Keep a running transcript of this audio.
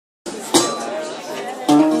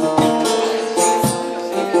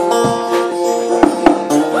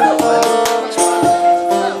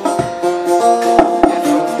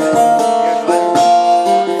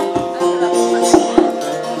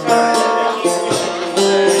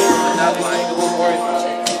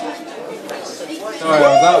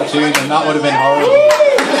out of tune, and that would have been horrible.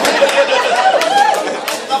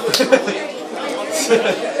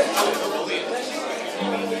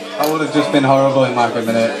 That would have just been horrible in like a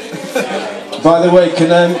minute. By the way,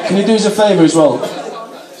 can you do us a favour as well?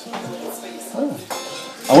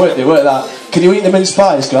 I won't that. Can you eat the mince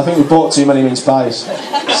pies? Because I think we bought too many mince pies.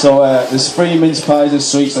 So there's 3 mince pies and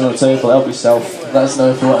sweets on the table. Help yourself. Let us know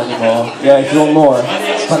if you want any more. Yeah, if you want more.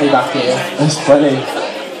 There's plenty back here. There's plenty.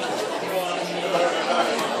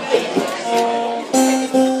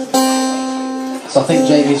 So I think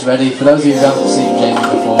Jamie's ready. For those of you who haven't seen Jamie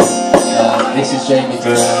before, this is Jamie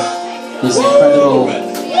Brewer. He's an incredible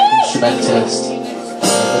instrumentalist, a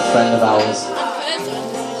good friend of ours.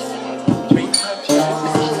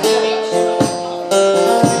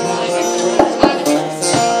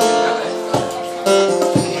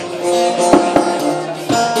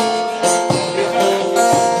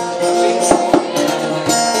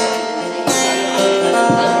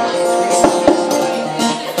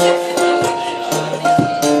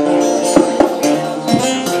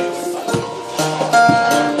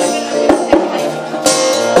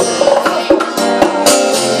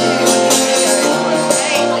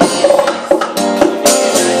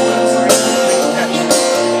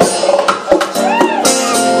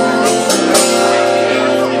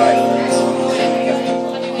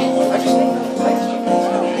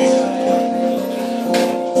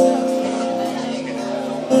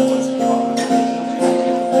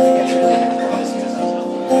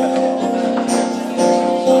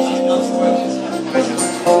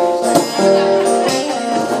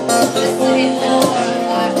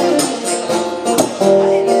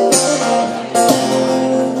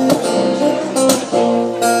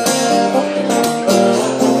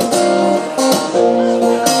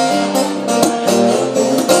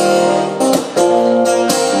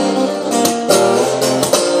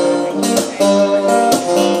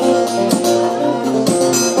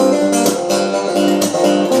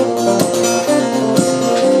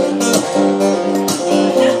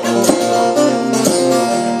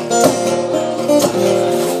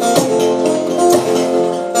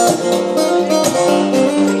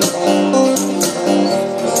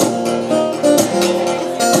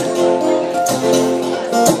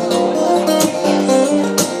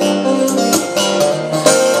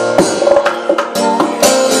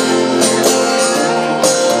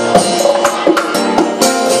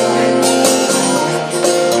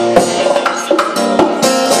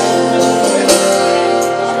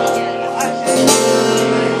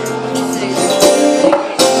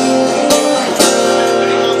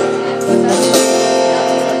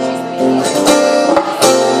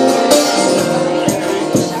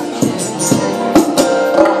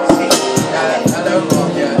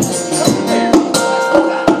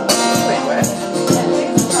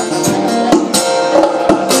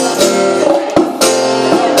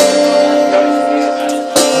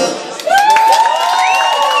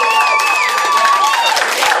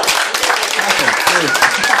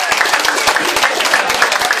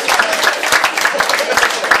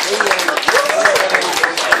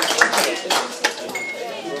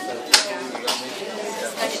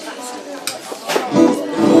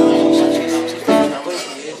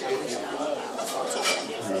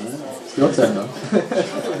 Your turn now.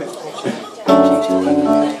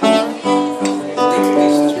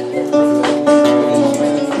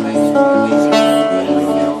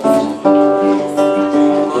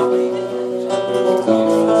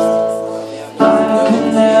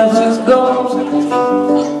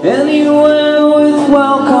 Anywhere with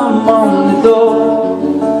welcome on the door,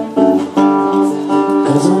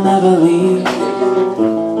 'cause I'll never leave.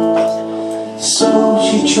 So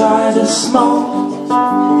she tried to smoke.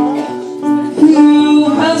 Who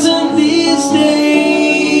hasn't these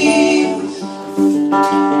days?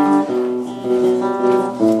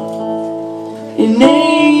 Your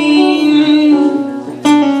name,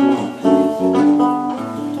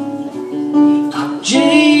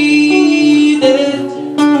 jaded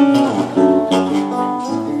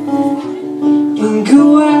in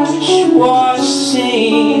gouache wash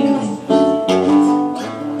stains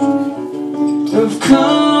of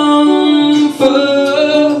comfort.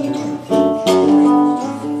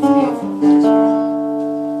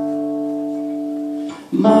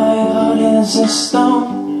 My heart is a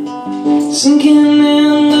stone sinking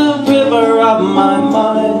in the river of my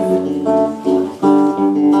mind,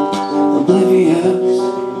 oblivious.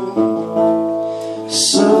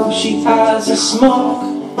 So she has a smoke.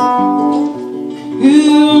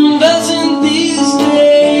 Who doesn't these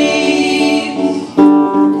days?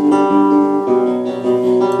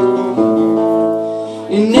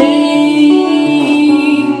 Your name,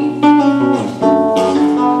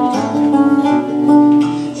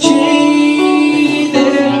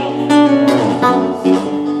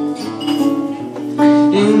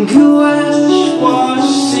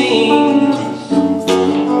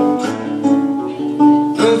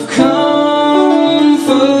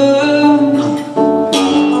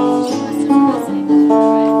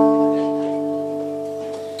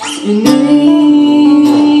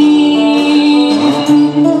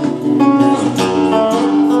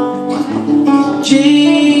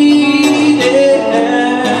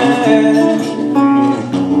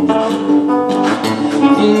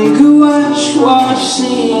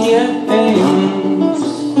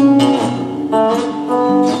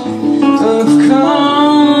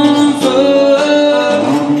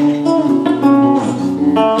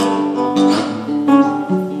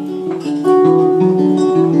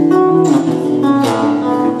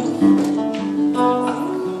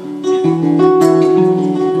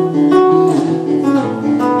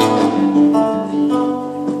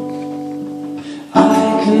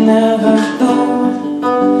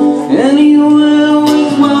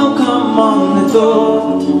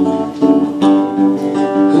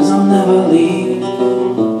 'cause I'll never leave.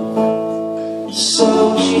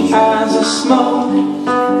 So she has a smoke.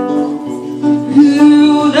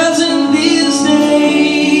 Who doesn't these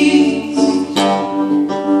days?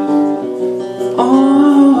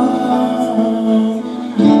 Oh.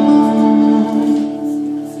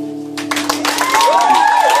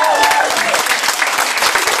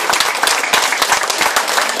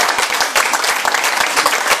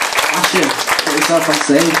 Asher, put yourself on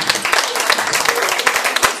stage.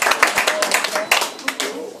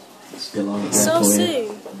 It's been long So for you. soon.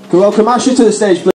 Can we welcome Asher to the stage, please?